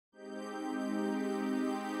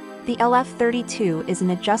The LF32 is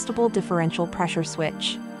an adjustable differential pressure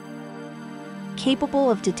switch,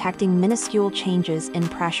 capable of detecting minuscule changes in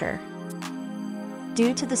pressure.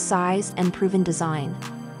 Due to the size and proven design,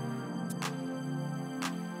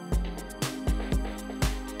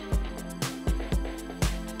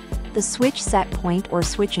 the switch set point or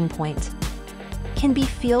switching point can be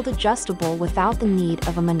field adjustable without the need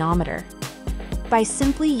of a manometer by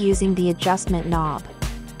simply using the adjustment knob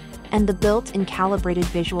and the built-in calibrated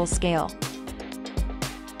visual scale.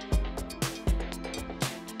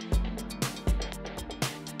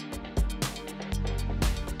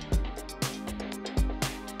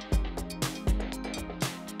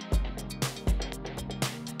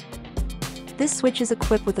 This switch is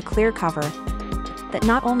equipped with a clear cover that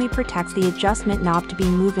not only protects the adjustment knob to be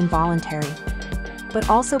moved involuntarily, but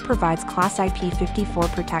also provides Class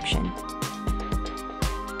IP54 protection.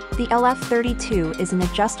 The LF32 is an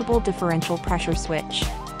adjustable differential pressure switch.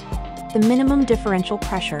 The minimum differential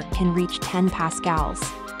pressure can reach 10 pascals.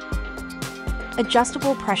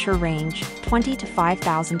 Adjustable pressure range 20 to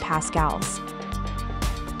 5,000 pascals,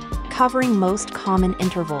 covering most common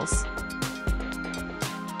intervals.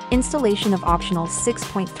 Installation of optional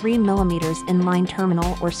 6.3 mm inline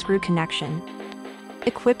terminal or screw connection,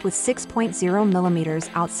 equipped with 6.0 mm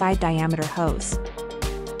outside diameter hose.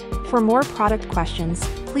 For more product questions,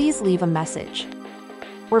 please leave a message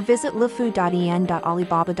or visit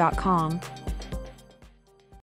lefu.en.alibaba.com.